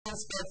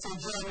Inspector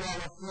General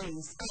of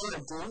Police,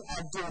 Kayode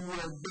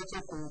Adeoye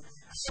Betoku,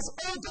 has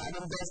ordered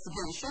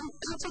investigation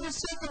into the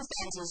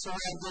circumstances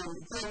surrounding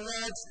the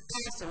alleged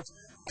assault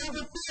on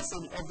the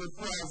person of the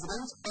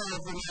President of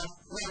the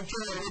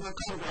Nigeria Labour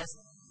Congress,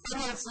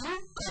 NLC,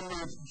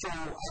 Comrade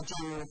Joe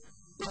Ajayi.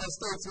 In a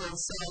statement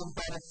signed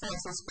by the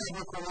Forces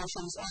Public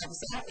Relations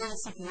Officer,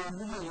 ACP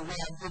Oluyiwa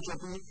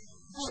Adejobi,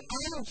 the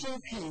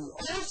IGP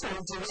also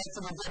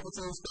directed the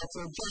Deputy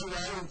Inspector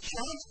General in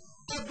charge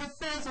of the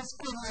Forces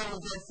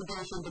Criminal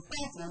Investigation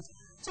Department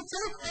to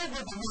take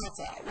over the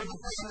matter with the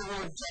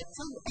primary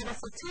objective of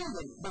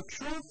ascertaining the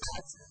true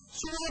facts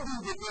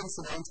surrounding the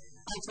incident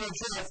and to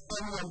address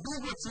any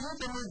ambiguity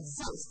that may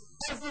exist,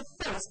 as the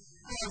force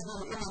has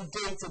been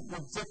inundated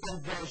with different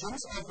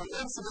versions of the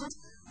incident,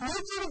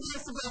 making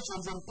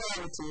investigations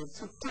imperative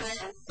to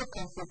clear the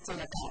conflicting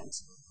accounts.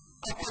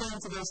 According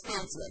to the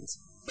statement,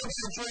 the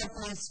Nigerian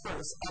Police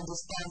Force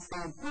understands the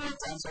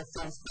importance of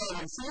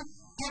transparency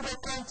and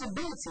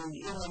accountability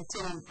in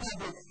maintaining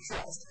public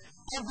trust,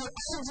 and the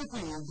IGP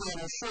then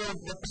assured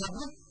the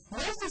public,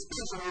 most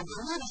especially the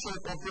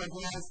leadership of the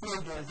organized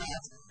labor,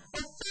 that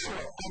a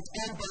thorough and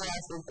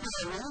unbiased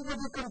inquiry will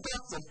be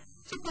conducted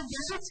to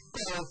prevent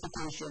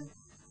clarification,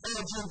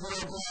 urging the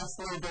organized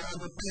labor and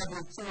the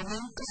public to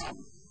remain calm.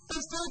 The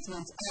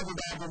statement added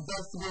that the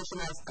investigation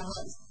has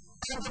commenced,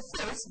 and the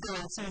force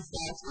guarantees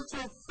that it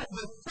will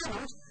be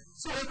followed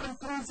to a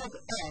conclusive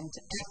end,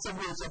 after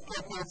which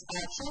appropriate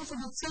actions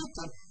will be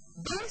taken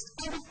based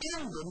on the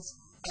findings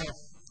of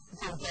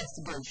the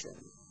investigation.